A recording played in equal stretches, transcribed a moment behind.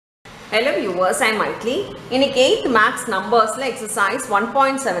Hello viewers, I am Maitli. இன்னைக்கு 8th maths numbersல exercise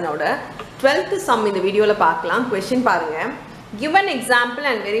 1.7 ஓட 12th sum இந்த வீடியோல பார்க்கலாம். question பாருங்க. Give an example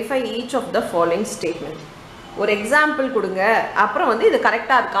and verify each of the following statement. ஒரு எக்ஸாம்பிள் கொடுங்க, அப்புறம் வந்து இது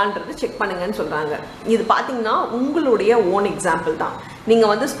கரெக்டா இருக்கான்றது செக் பண்ணுங்கன்னு சொல்றாங்க. இது பாத்தீங்கன்னா உங்களுடைய ஓன் எக்ஸாம்பிள் தான். நீங்க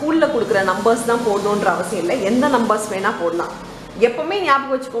வந்து ஸ்கூல்ல கொடுக்குற நம்பர்ஸ் தான் போடணும்ன்ற அவசியம் இல்லை, எந்த நம்பர்ஸ் வேணா போடலாம். எப்பவுமே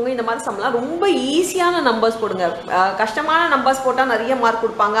ஞாபகம் வச்சுக்கோங்க, இந்த மாதிரி சம்லாம் ரொம்ப ஈஸியான நம்பர்ஸ் போடுங்க. கஷ்டமான நம்பர்ஸ் போட்டால் நிறைய மார்க்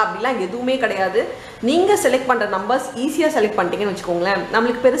கொடுப்பாங்க அப்படிலாம் எதுவுமே கிடையாது. நீங்கள் செலக்ட் பண்ணுற நம்பர்ஸ் ஈஸியாக செலக்ட் பண்ணிட்டீங்கன்னு வச்சுக்கோங்களேன்,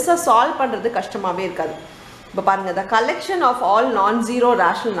 நம்மளுக்கு பெருசாக சால்வ் பண்ணுறது கஷ்டமாகவே இருக்காது. இப்போ பாருங்கள், the collection of all non-zero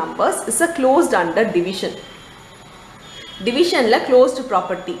rational numbers is a closed under division. டிவிஷனில் க்ளோஸ்டு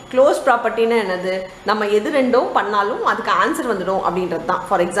ப்ராப்பர்ட்டி. க்ளோஸ் ப்ராப்பர்ட்டின்னா என்னது? நம்ம எது ரெண்டும் பண்ணாலும் அதுக்கு ஆன்சர் வந்துடும் அப்படின்றது தான்.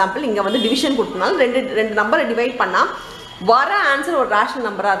 ஃபார் எக்ஸாம்பிள் இங்கே வந்து டிவிஷன் கொடுத்தனாலும் ரெண்டு நம்பரை டிவைட் பண்ணால் வர ஆன்சர் ஒரு ரேஷனல்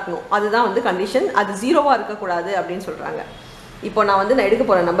நம்பராக இருக்கணும், அதுதான் வந்து கண்டிஷன். அது ஜீரோவாக இருக்கக்கூடாது அப்படின்னு சொல்கிறாங்க. இப்போ நான் எடுக்க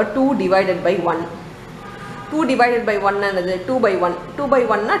போகிற number 2 divided by 1. 2 divided by 1 என்னது? 2/1.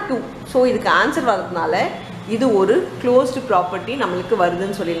 2/1னா 2. ஸோ இதுக்கு ஆன்சர் வர்றதுனால இது ஒரு க்ளோஸ்டு ப்ராப்பர்ட்டி நம்மளுக்கு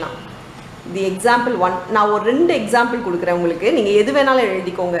வருதுன்னு சொல்லிடலாம். The example 1. நான் ஒரு 2 எக்ஸாம்பிள் கொடுக்குறேன் உங்களுக்கு, நீங்கள் எது வேணாலும்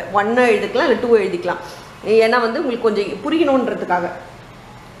எழுதிக்கோங்க. 1 எழுதிக்கலாம், இல்லை 2 எழுதிக்கலாம். ஏன்னா வந்து உங்களுக்கு கொஞ்சம் புரியணுன்றதுக்காக.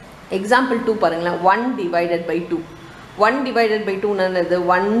 எக்ஸாம்பிள் 2 பாருங்களேன். 1 டிவைடட் பை 2. 1 டிவைடட் பை 2 என்னது?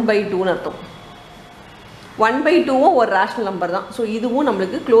 1/2ன்னு அர்த்தம். 1/2வும் ஒரு ரேஷனல் நம்பர் தான். ஸோ இதுவும்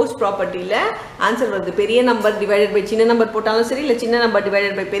நம்மளுக்கு க்ளோஸ் ப்ராப்பர்ட்டியில் ஆன்சர் வருது. பெரிய நம்பர் டிவைடட் பை சின்ன நம்பர் போட்டாலும் சரி, இல்லை சின்ன நம்பர்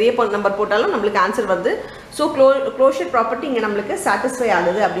டிவைடட் பை பெரிய நம்பர் போட்டாலும் நம்மளுக்கு ஆன்சர் வருது. ஸோ க்ளோஷர் ப்ராப்பர்ட்டி இங்கே நம்மளுக்கு சாட்டிஸ்ஃபை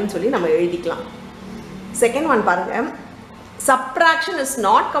ஆகுது அப்படின்னு சொல்லி நம்ம எழுதிக்கலாம். செகண்ட் ஒன் பாருங்கள். Subtraction is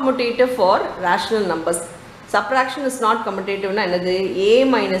not commutative for rational numbers. Subtraction is not கம்யூட்டேட்டிவ்னா என்னது? a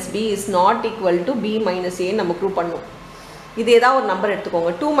minus b is not equal to b minus a நம்ம ப்ரூவ் பண்ணணும். இது ஏதாவது ஒரு நம்பர் எடுத்துக்கோங்க.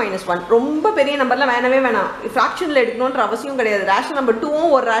 2 - 1 ரொம்ப பெரிய நம்பர்லாம் வேணவே வேணாம், ஃப்ராக்ஷனில் எடுக்கணுன்ற அவசியம் கிடையாது. ரேஷனல் நம்பர்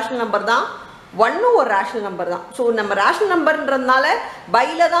 2வும் ஒரு ரேஷனல் நம்பர் தான், 1ம் ஒரு ரேஷனல் நம்பர் தான். ஸோ நம்ம ரேஷனல் நம்பர்ன்றதுனால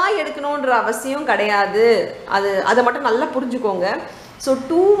பையில தான் எடுக்கணுன்ற அவசியம் கிடையாது. அதை மட்டும் நல்லா புரிஞ்சுக்கோங்க. ஸோ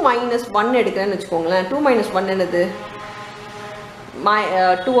 2 - 1 எடுக்கிறேன்னு வச்சுக்கோங்களேன். 2 - 1 என்னது?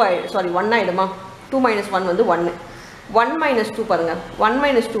 1 ஆகிடுமா? 2 - 1 வந்து 1. 1 - 2 பாருங்கள். 1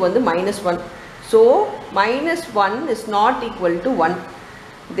 - 2 வந்து -1. So -1 is not equal to 1.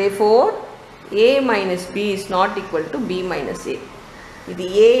 Therefore a minus b is not equal to b minus a. இது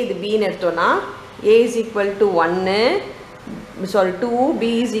a, இது b ன்னு எடுத்தோம்னா a is equal to 2,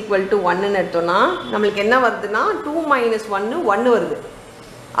 b is equal to 1 ன்னு எடுத்தோம்னா நம்மளுக்கு என்ன வருதுன்னா 2 - 1 வருது.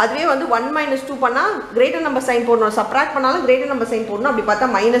 அதுவே வந்து 1 - 2 பண்ணால் கிரேட்டர் நம்பர் சைன் போடணும், சப்ராக்ட் பண்ணாலும் கிரேட்டர் நம்பர் சைன் போடணும். அப்படி பார்த்தா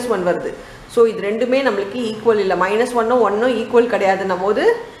 -1 வருது. ஸோ இது ரெண்டுமே நம்மளுக்கு ஈக்குவல் இல்லை. -1ம் 1ம் ஈக்குவல் கிடையாதுன்னும் போது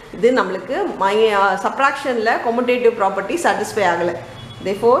இது நம்மளுக்கு சப்ராக்ஷனில் கம்யூட்டேட்டிவ் ப்ராப்பர்ட்டி சாட்டிஸ்ஃபை ஆகலை.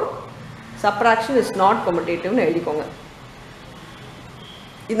 தேர்ஃபோர் சப்ராக்ஷன் இஸ் நாட் கம்யூட்டேட்டிவ்னு எழுதிக்கோங்க.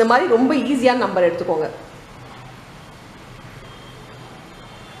 இந்த மாதிரி ரொம்ப ஈஸியான நம்பர் எடுத்துக்கோங்க.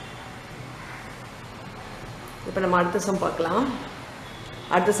 இப்போ நம்ம அடுத்த சம் பார்க்கலாம்.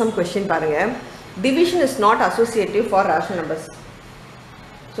 அடுத்த சம் கொஸ்டின் பாருங்கள். Division is not associative for rational numbers.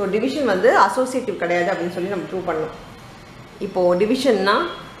 So division வந்து அசோசியேட்டிவ் கிடையாது அப்படின்னு சொல்லி நம்ம ப்ரூவ் பண்ணணும். இப்போது டிவிஷன்னா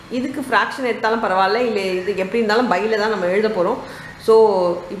இதுக்கு ஃப்ராக்ஷன் எடுத்தாலும் பரவாயில்ல, இல்லை இதுக்கு எப்படி இருந்தாலும் பையில் தான் நம்ம எழுத போகிறோம். ஸோ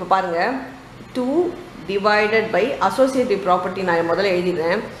இப்போ பாருங்கள், 2 டிவைடட் பை அசோசியேட்டிவ் ப்ராப்பர்ட்டி நான் முதல்ல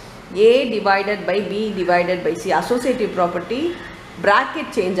எழுதிடுறேன். a divided by b divided by c. Associative property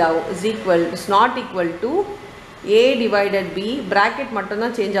bracket change ஆகும். Is not equal to a divided b. Bracket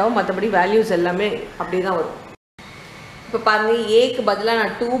மட்டும்தான் சேஞ்ச் ஆகும், மற்றபடி வேல்யூஸ் எல்லாமே அப்படி தான் வரும். இப்போ பாருங்கள், ஏக்கு பதிலாக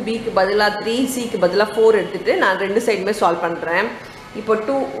நான் 2, பிக்கு பதிலாக 3, சிக்கு பதிலாக 4 எடுத்துகிட்டு நான் ரெண்டு சைடுமே சால்வ் பண்ணுறேன். இப்போ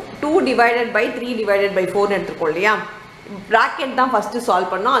 2 டிவைடட் பை 3 டிவைடட் பை 4 எடுத்துருக்கோம் இல்லையா? ப்ராக்கெட் தான் ஃபஸ்ட்டு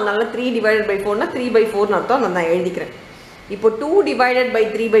சால்வ் பண்ணோம், அதனால 3 டிவைடட் பை 4னா 3/4ன்னு அர்த்தம். நான் எழுதிக்கிறேன். இப்போ 2 டிவைடட் பை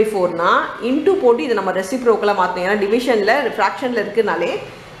 3/4னா இன்ட்டு போட்டு இதை நம்ம ரெசிப்ரோக்கலாக மாற்றணும். ஏன்னா டிவிஷனில் ஃப்ராக்ஷனில் இருக்குனாலே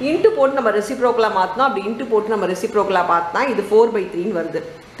இன்ட்டு போட்டு நம்ம ரெசிப்ரோக்கலாக மாற்றணும். அப்படி இன்ட்டு போட்டு நம்ம ரெசிப்ரோக்கலாக பார்த்தா இது 4/3ன்னு வருது.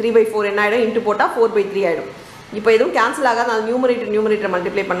 3/4 என்ன ஆகிடும்? இன்ட்டு போட்டால் 4/3 ஆகிடும். இப்போ எதுவும் கேன்சல் ஆகாது. நான் நியூமரேட்டர்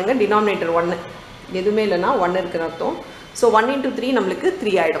மல்டிப்ளை பண்ணுங்கள். டினாமினேட்டர் 1 எதுவுமே இல்லைன்னா 1 இருக்குன்னு அர்த்தம். ஸோ 1 × 3 நம்மளுக்கு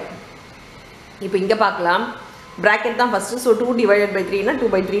 3 ஆகிடும். இப்போ இங்கே பார்க்கலாம், ப்ராக்கெட் தான் ஃபஸ்ட்டு. ஸோ 2 டிவைடட் பை 3னா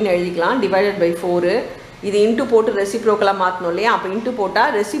 2/3ன்னு எழுதிக்கலாம். டிவைடட் பை 4 இது இன்ட்டு போட்டு ரெசிப்ரோக்கலாக மாற்றணும் இல்லையா? அப்போ இன்ட்டு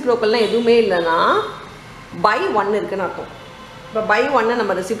போட்டால் ரெசிப்ரோக்கல்னால் எதுவுமே இல்லைன்னா பை 1 இருக்குன்னு அர்த்தம். இப்போ பை 1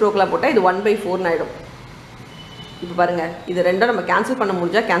 நம்ம ரெசிப்ரோக்கலாக போட்டால் இது 1/4ன்னு ஆகிடும். இப்போ பாருங்கள், இது ரெண்டும் நம்ம கேன்சல் பண்ண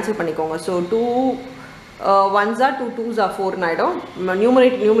முடிஞ்சால் கேன்சல் பண்ணிக்கோங்க. So 2 1s are 2 2s are 4 ஆகிடும்.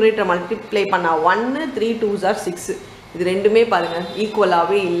 நியூமரேட்டர் மல்டிப்ளை பண்ணால் 1 3 2s are 6. இது ரெண்டுமே பாருங்கள்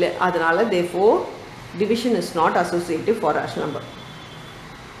ஈக்குவலாகவே இல்லை. அதனால் therefore division is not associative for rational number.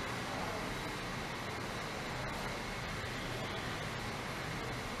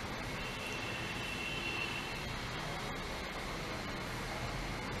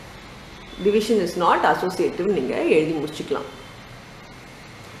 Division is not associative நீங்கள் எழுதி முடிச்சுக்கலாம்.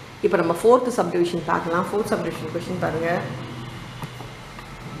 இப்போ நம்ம 4th சப்டிவிஷன் பார்க்கலாம். 4th சப்டிவிஷன் கொஸ்டின் பாருங்கள்.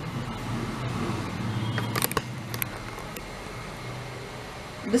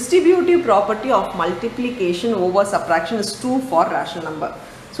 Distributive property of multiplication over subtraction is true for rational number.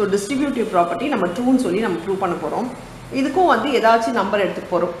 So distributive property நம்ம ட்ரூன்னு சொல்லி நம்ம ப்ரூவ் பண்ண போகிறோம். இதுக்கும் வந்து ஏதாச்சும் நம்பர் எடுத்துக்க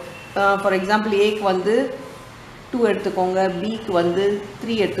போகிறோம். ஃபார் எக்ஸாம்பிள் ஏக்கு வந்து 2 எடுத்துக்கோங்க, பிக்கு வந்து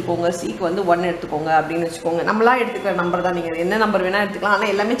 3 எடுத்துக்கோங்க, சிக்கு வந்து 1 எடுத்துக்கோங்க அப்படின்னு வச்சுக்கோங்க. நம்மளாம் எடுத்துக்கிற நம்பர் தான், நீங்கள் என்ன நம்பர் வேணால் எடுத்துக்கலாம்.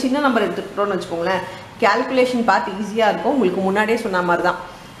 ஆனால் எல்லாமே சின்ன நம்பர் எடுத்துக்கிட்டோன்னு வச்சுக்கோங்களேன், கேல்குலேஷன் பார்ட் ஈஸியாக இருக்கும். உங்களுக்கு முன்னாடியே சொன்ன மாதிரி தான்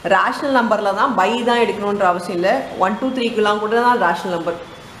ரேஷனல் நம்பரில் தான் பை தான் எடுக்கணுன்ற அவசியம் இல்லை. 1 2 3க்குலாம் கூட தான் ரேஷனல் நம்பர்.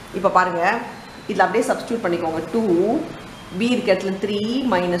 இப்போ பாருங்கள், இதில் அப்படியே சப்ஸ்டியூட் பண்ணிக்கோங்க. 2 பி இருக்கிறதுல 3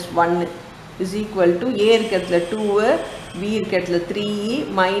 மைனஸ் 1 இஸ் ஈக்குவல் டு ஏ இருக்கிறதுல 2 பி இருக்கிறதுல 3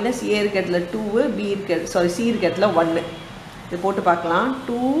 மைனஸ் ஏ இருக்கிறதுல 2 பி சி இருக்கிறதுல 1. இது போட்டு பார்க்கலாம்.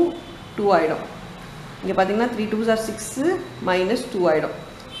 2 2 ஆகிடும். இங்கே பார்த்தீங்கன்னா 3 2s are 6 மைனஸ் 2 ஆகிடும்.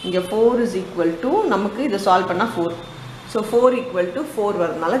 இங்கே 4 இஸ் ஈக்குவல் டு நமக்கு இதை சால்வ் பண்ணால் 4. ஸோ 4 ஈக்குவல் டு 4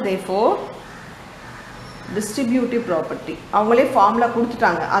 வரதுனால therefore டிஸ்ட்ரிபியூட்டிவ் ப்ராப்பர்ட்டி அவங்களே ஃபார்முலா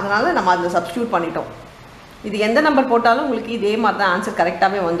கொடுத்துட்டாங்க, அதனால் நம்ம அதில் சப்ஸ்டியூட் பண்ணிட்டோம். இது எந்த நம்பர் போட்டாலும் உங்களுக்கு இதே மாதிரி தான் ஆன்சர்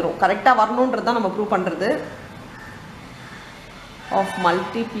கரெக்டாகவே வந்துடும். கரெக்டாக வரணுன்றது தான் நம்ம ப்ரூவ் பண்ணுறது. Of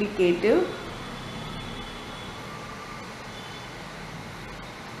multiplicative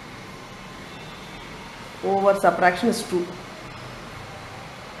over subtraction is true.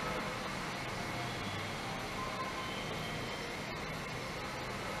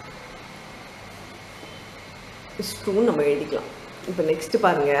 Is ட்ரூன்னு நம்ம எழுதிக்கலாம். இப்போ நெக்ஸ்ட்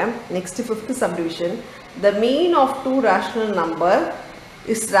பாருங்கள். Next 5th subdivision. The mean of 2 rational number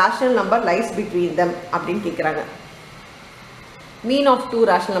is rational number lies between them அப்படின்னு கேட்குறாங்க. மீன் ஆஃப் 2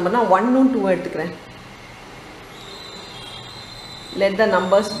 ரேஷனல் நம்பர்னா 1 2 எடுத்துக்கிறேன். லெட் த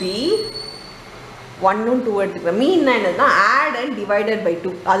நம்பர்ஸ் பி 1 2 எடுத்துக்கிறேன். மீன்னா என்னதுன்னா ஆட் அண்ட் டிவைடட் பை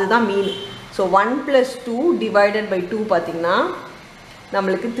 2, அதுதான் மீன். ஸோ 1 + 2 டிவைடட் பை 2 பார்த்திங்கன்னா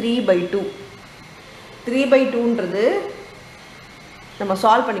நம்மளுக்கு 3/2. 3/2ன்றது நம்ம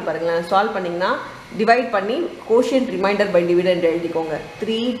சால்வ் பண்ணி பாருங்களேன். சால்வ் பண்ணிங்கன்னா டிவைட் பண்ணி கோஷியன்ட் ரிமைண்டர் பை டிவிடெண்ட் எழுதிக்கோங்க.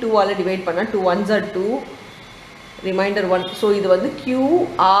 3 2ஆல் டிவைட் பண்ணால் 2 1s are 2 ரிமைண்டர் 1. ஸோ இது வந்து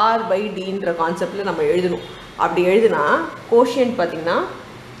QR/Dன்ற கான்செப்டில் நம்ம எழுதணும். அப்படி எழுதுனா கோஷியன்ட் பார்த்திங்கன்னா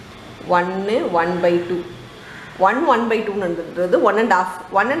 1 1/2. 1 1/2ன்றது 1 1/2.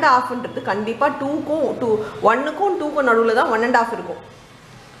 1 1/2ன்றது கண்டிப்பாக 2க்கும் 1க்கும் 2க்கும் நடுவில் தான் 1 1/2 இருக்கும்.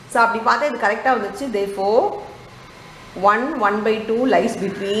 ஸோ அப்படி பார்த்தா இது கரெக்டாக வந்துச்சு. therefore 1 1/2 lies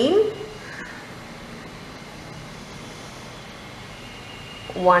between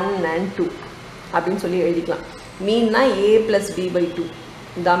 1 and 2 அப்படின்னு சொல்லி எழுதிக்கலாம். மீன்னா a + b/2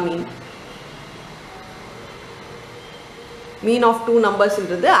 இதான் மீன். மீன் ஆஃப் 2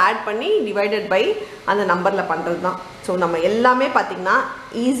 நம்பர்ஸ்ன்றது ஆட் பண்ணி டிவைடட் பை அந்த நம்பரில் பண்ணுறது தான். ஸோ நம்ம எல்லாமே பார்த்திங்கன்னா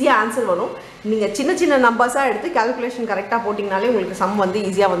ஈஸியாக ஆன்சர் வரும். நீங்கள் சின்ன சின்ன நம்பர்ஸாக எடுத்து கேல்குலேஷன் கரெக்டாக போட்டிங்கனாலே உங்களுக்கு சம் வந்து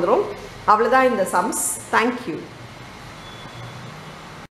ஈஸியாக வந்துடும். அவ்வளோதான் இந்த சம்ஸ். தேங்க்யூ.